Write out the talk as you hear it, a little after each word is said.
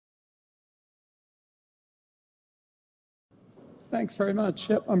Thanks very much.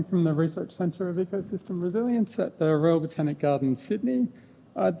 Yep, I'm from the Research Centre of Ecosystem Resilience at the Royal Botanic Gardens, Sydney.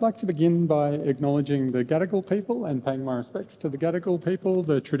 I'd like to begin by acknowledging the Gadigal people and paying my respects to the Gadigal people,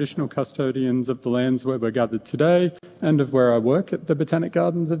 the traditional custodians of the lands where we're gathered today and of where I work at the Botanic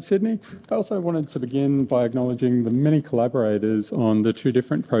Gardens of Sydney. I also wanted to begin by acknowledging the many collaborators on the two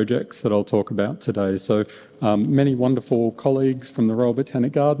different projects that I'll talk about today. So many wonderful colleagues from the Royal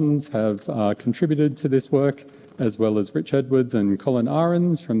Botanic Gardens have contributed to this work, as well as Rich Edwards and Colin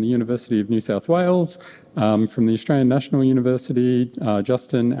Ahrens from the University of New South Wales, from the Australian National University,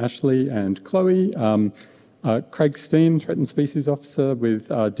 Justin, Ashley and Chloe, Craig Steen, Threatened Species Officer with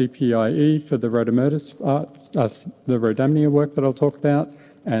DPIE for the Rhodamnia work that I'll talk about,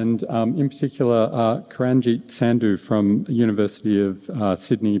 and in particular Karanjit Sandhu from University of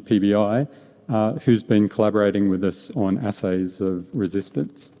Sydney PBI, who's been collaborating with us on assays of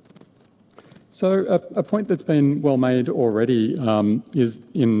resistance. So a point that's been well made already is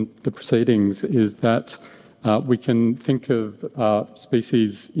in the proceedings is that we can think of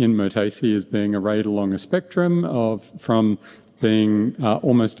species in Myrtaceae as being arrayed along a spectrum from being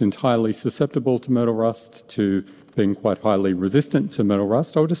almost entirely susceptible to myrtle rust to being quite highly resistant to myrtle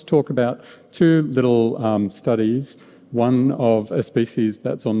rust. I'll just talk about two little studies. One of a species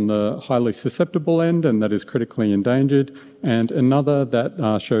that's on the highly susceptible end and that is critically endangered, and another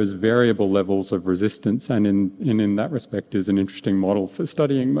that shows variable levels of resistance and in that respect is an interesting model for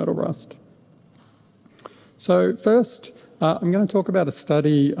studying myrtle rust. So first, I'm going to talk about a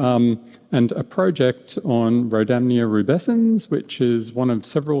study and a project on Rhodamnia rubescens, which is one of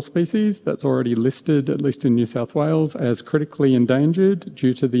several species that's already listed, at least in New South Wales, as critically endangered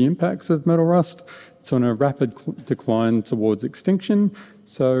due to the impacts of myrtle rust. It's on a rapid decline towards extinction.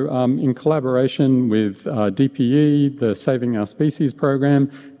 So in collaboration with DPE, the Saving Our Species program,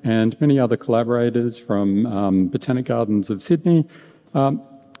 and many other collaborators from Botanic Gardens of Sydney,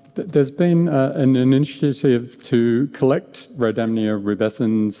 there's been an initiative to collect Rhodamnia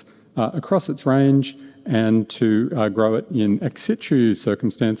rubescens across its range and to grow it in ex situ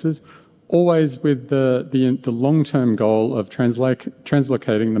circumstances, always with the long-term goal of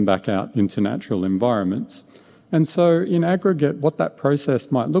translocating them back out into natural environments. And so in aggregate, what that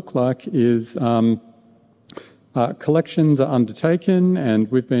process might look like is collections are undertaken, and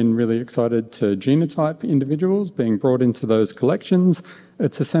we've been really excited to genotype individuals being brought into those collections.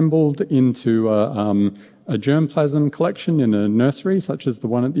 It's assembled into a germplasm collection in a nursery, such as the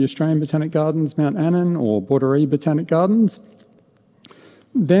one at the Australian Botanic Gardens, Mount Annan, or Borderee Botanic Gardens.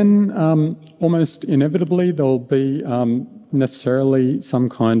 Then, almost inevitably, there'll be necessarily some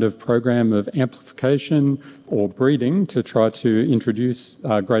kind of program of amplification or breeding to try to introduce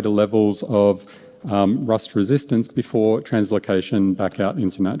greater levels of rust resistance before translocation back out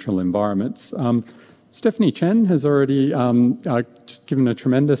into natural environments. Stephanie Chen has already just given a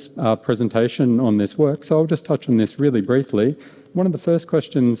tremendous presentation on this work, so I'll just touch on this really briefly. One of the first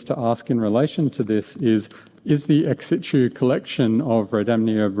questions to ask in relation to this is the ex situ collection of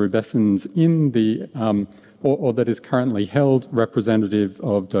Rhodamnia rubescens in the, or that is currently held, representative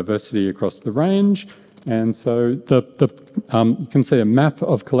of diversity across the range? And so you can see a map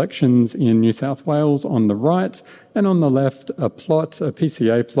of collections in New South Wales on the right, and on the left a plot, a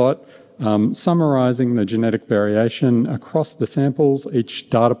PCA plot, summarising the genetic variation across the samples. Each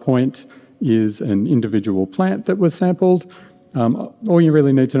data point is an individual plant that was sampled. All you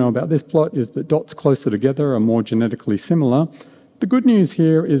really need to know about this plot is that dots closer together are more genetically similar. The good news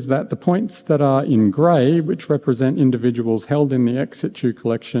here is that the points that are in grey, which represent individuals held in the ex situ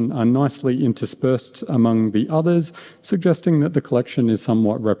collection, are nicely interspersed among the others, suggesting that the collection is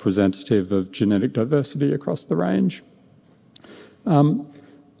somewhat representative of genetic diversity across the range.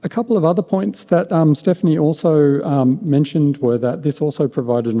 A couple of other points that Stephanie also mentioned were that this also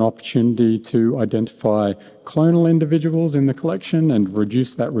provided an opportunity to identify clonal individuals in the collection and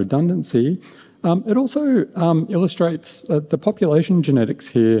reduce that redundancy. It also illustrates the population genetics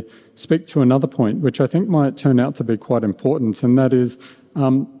here speak to another point, which I think might turn out to be quite important, and that is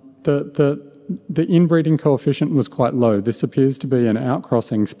the inbreeding coefficient was quite low. This appears to be an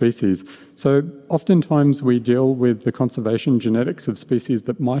outcrossing species. So oftentimes we deal with the conservation genetics of species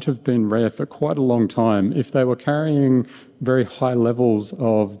that might have been rare for quite a long time. If they were carrying very high levels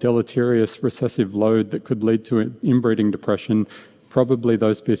of deleterious recessive load that could lead to inbreeding depression, probably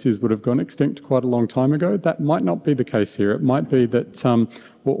those species would have gone extinct quite a long time ago. That might not be the case here. It might be that,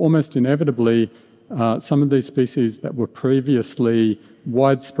 well, almost inevitably, some of these species that were previously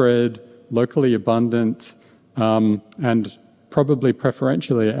widespread, locally abundant, and probably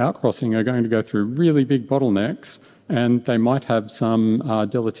preferentially outcrossing are going to go through really big bottlenecks and they might have some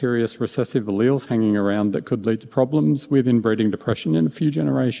deleterious recessive alleles hanging around that could lead to problems with inbreeding depression in a few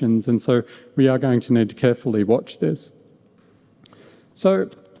generations. And so we are going to need to carefully watch this. So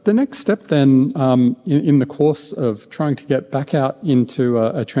the next step then in the course of trying to get back out into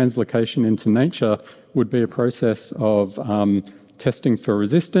a translocation into nature would be a process of testing for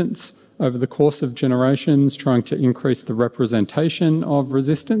resistance over the course of generations, trying to increase the representation of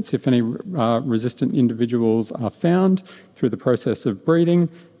resistance if any resistant individuals are found through the process of breeding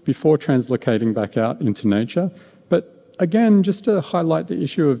before translocating back out into nature. But again, just to highlight the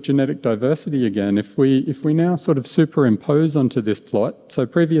issue of genetic diversity again, if we now sort of superimpose onto this plot, so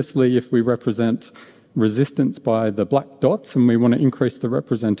previously if we represent resistance by the black dots and we want to increase the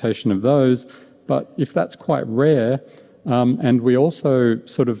representation of those, but if that's quite rare, and we also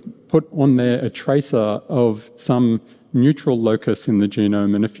sort of put on there a tracer of some neutral locus in the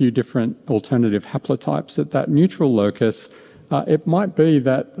genome and a few different alternative haplotypes at that neutral locus, it might be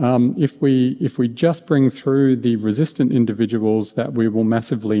that if we just bring through the resistant individuals, that we will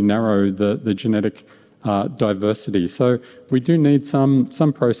massively narrow the genetic diversity. So we do need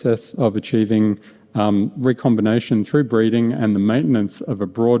some process of achieving recombination through breeding and the maintenance of a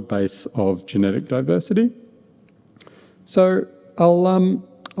broad base of genetic diversity. So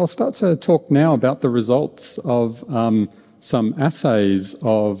I'll start to talk now about the results of some assays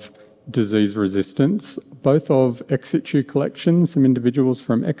of disease resistance, both of ex situ collections, some individuals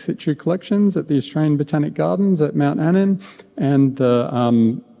from ex situ collections at the Australian Botanic Gardens at Mount Annan and the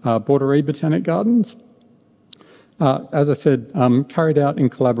Borderee Botanic Gardens. As I said, carried out in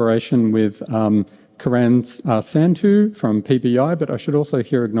collaboration with Karan Sandhu from PBI, but I should also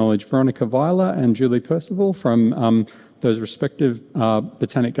here acknowledge Veronica Weiler and Julie Percival from those respective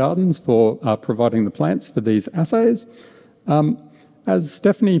botanic gardens for providing the plants for these assays. As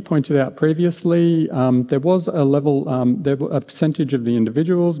Stephanie pointed out previously, there was a percentage of the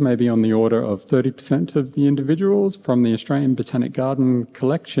individuals, maybe on the order of 30% of the individuals from the Australian Botanic Garden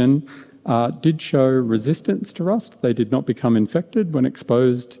collection did show resistance to rust. They did not become infected when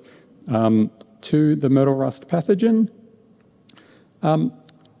exposed to the myrtle rust pathogen.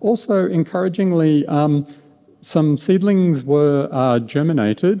 Also, encouragingly, some seedlings were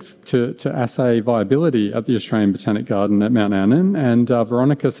germinated to assay viability at the Australian Botanic Garden at Mount Annan, and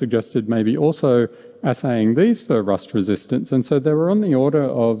Veronica suggested maybe also assaying these for rust resistance. And so there were on the order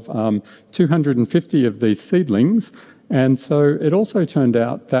of 250 of these seedlings, and so it also turned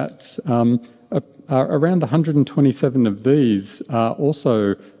out that around 127 of these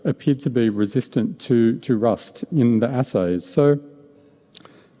also appeared to be resistant to rust in the assays. So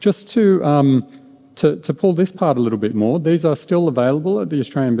just to pull this part a little bit more, these are still available at the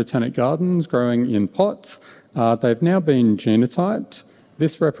Australian Botanic Gardens growing in pots. They've now been genotyped.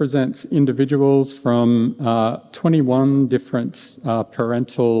 This represents individuals from 21 different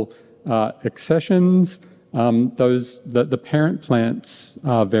parental accessions. The parent plants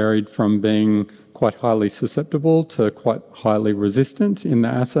varied from being quite highly susceptible to quite highly resistant in the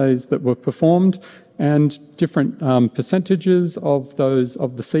assays that were performed, and different percentages of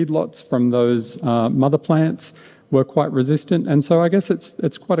the seed lots from those mother plants were quite resistant. And so I guess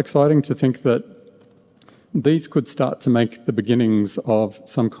it's quite exciting to think that these could start to make the beginnings of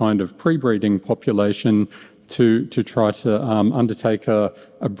some kind of pre-breeding population to try to undertake a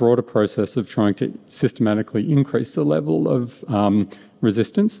broader process of trying to systematically increase the level of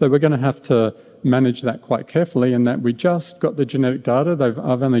resistance. So we're going to have to manage that quite carefully, and that we just got the genetic data.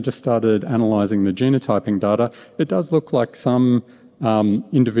 I've only just started analysing the genotyping data. It does look like some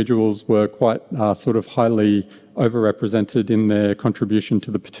individuals were quite sort of highly overrepresented in their contribution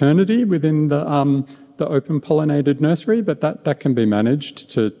to the paternity within the open pollinated nursery, but that can be managed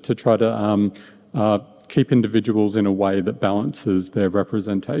to try to keep individuals in a way that balances their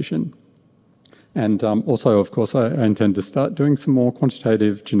representation. And also, of course, I intend to start doing some more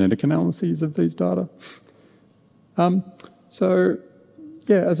quantitative genetic analyses of these data. So,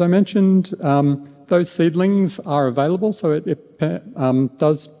 yeah, as I mentioned, those seedlings are available, so it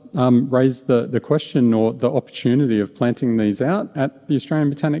does raise the question or the opportunity of planting these out at the Australian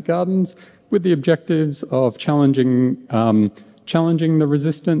Botanic Gardens with the objectives of challenging the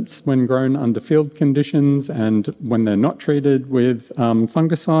resistance when grown under field conditions and when they're not treated with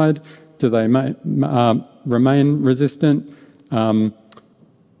fungicide. Do they remain resistant?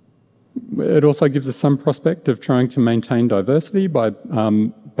 It also gives us some prospect of trying to maintain diversity by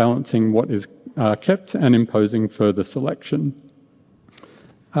balancing what is kept and imposing further selection.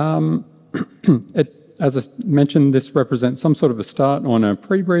 As I mentioned, this represents some sort of a start on a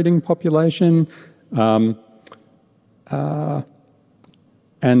pre-breeding population.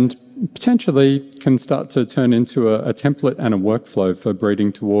 And potentially can start to turn into a template and a workflow for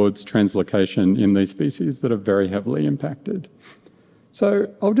breeding towards translocation in these species that are very heavily impacted.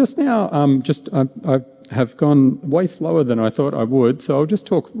 So I'll just now, I have gone way slower than I thought I would, so I'll just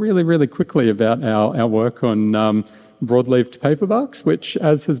talk really, really quickly about our work on broadleaved paperbarks, which,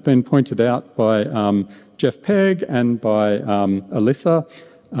 as has been pointed out by Jeff Pegg and by Alyssa,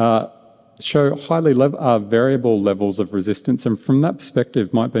 show highly variable levels of resistance, and from that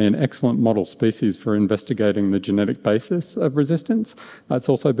perspective might be an excellent model species for investigating the genetic basis of resistance. It's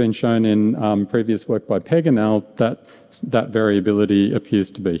also been shown in previous work by Pegg and Al that variability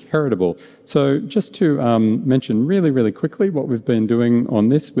appears to be heritable. So just to mention really, really quickly what we've been doing on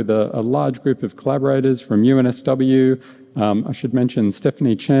this with a large group of collaborators from UNSW. I should mention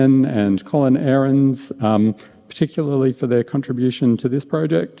Stephanie Chen and Colin Ahrens, particularly for their contribution to this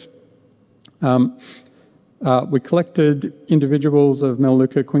project. We collected individuals of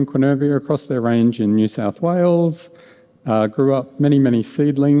Melaleuca quinquenervia across their range in New South Wales, grew up many, many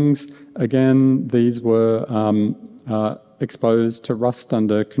seedlings. Again, these were exposed to rust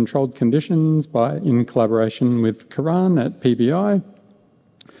under controlled conditions in collaboration with Karan at PBI.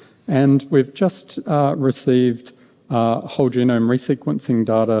 And we've just received whole genome resequencing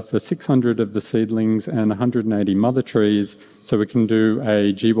data for 600 of the seedlings and 180 mother trees, so we can do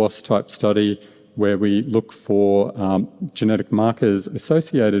a GWAS type study where we look for genetic markers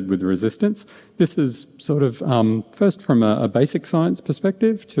associated with resistance. This is sort of first from a basic science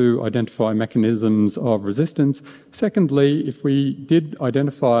perspective to identify mechanisms of resistance. Secondly, if we did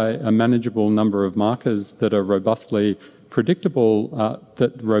identify a manageable number of markers that are robustly predictable,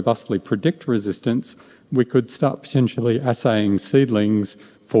 that robustly predict resistance, we could start potentially assaying seedlings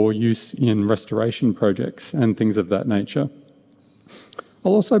for use in restoration projects and things of that nature.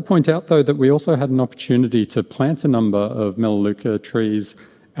 I'll also point out, though, that we also had an opportunity to plant a number of Melaleuca trees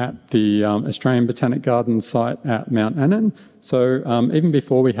at the Australian Botanic Garden site at Mount Annan. So even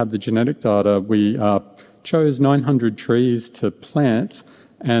before we had the genetic data, we chose 900 trees to plant,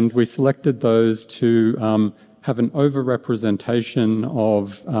 and we selected those to have an overrepresentation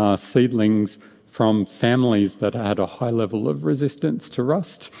of seedlings from families that had a high level of resistance to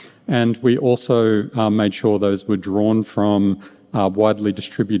rust. And we also made sure those were drawn from widely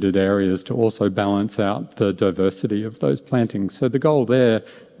distributed areas to also balance out the diversity of those plantings. So the goal there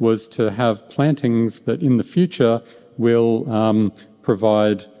was to have plantings that in the future will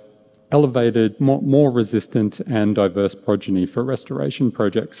provide elevated, more resistant and diverse progeny for restoration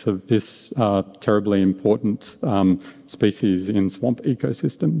projects of this terribly important species in swamp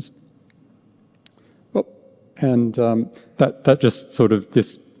ecosystems. And that just sort of,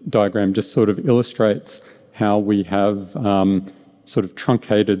 this diagram just sort of illustrates how we have sort of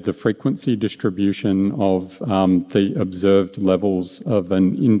truncated the frequency distribution of the observed levels of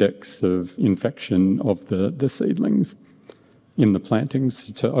an index of infection of the seedlings in the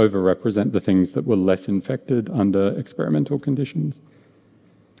plantings to overrepresent the things that were less infected under experimental conditions.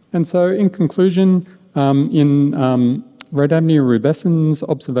 And so in conclusion, in Rhodamnia rubescens,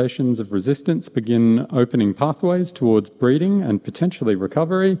 observations of resistance begin opening pathways towards breeding and potentially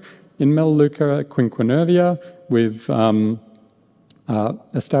recovery. In Melaleuca quinquenervia, we've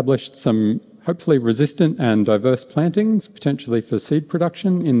established some hopefully resistant and diverse plantings, potentially for seed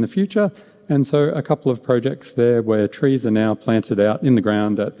production in the future. And so a couple of projects there where trees are now planted out in the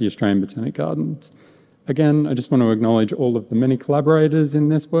ground at the Australian Botanic Gardens. Again, I just want to acknowledge all of the many collaborators in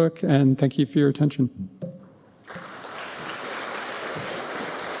this work, and thank you for your attention.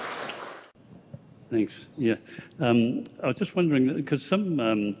 Thanks. Yeah. I was just wondering, because some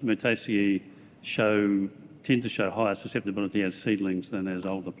Myrtaceae tend to show higher susceptibility as seedlings than as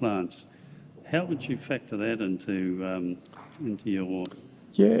older plants. How would you factor that into your...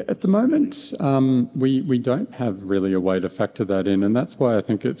 Yeah, at the moment, we don't have really a way to factor that in, and that's why I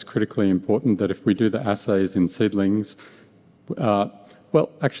think it's critically important that if we do the assays in seedlings, well,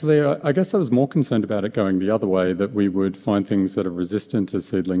 actually, I guess I was more concerned about it going the other way, that we would find things that are resistant as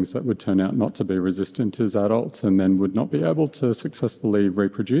seedlings that would turn out not to be resistant as adults and then would not be able to successfully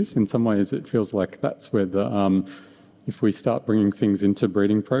reproduce. In some ways, it feels like that's where if we start bringing things into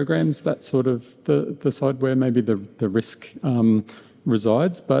breeding programs, that's sort of the side where maybe the risk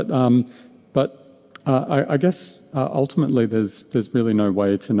resides. But I guess ultimately there's really no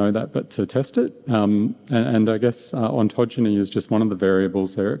way to know that but to test it. And I guess ontogeny is just one of the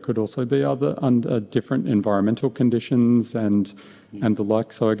variables there. It could also be under different environmental conditions and the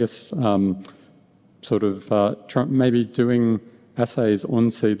like. So I guess sort of maybe doing assays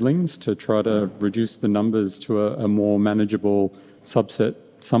on seedlings to try to reduce the numbers to a more manageable subset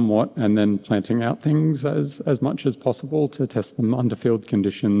somewhat and then planting out things as much as possible to test them under field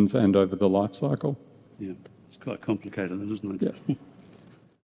conditions and over the life cycle. Yeah, it's quite complicated, isn't it? Yeah.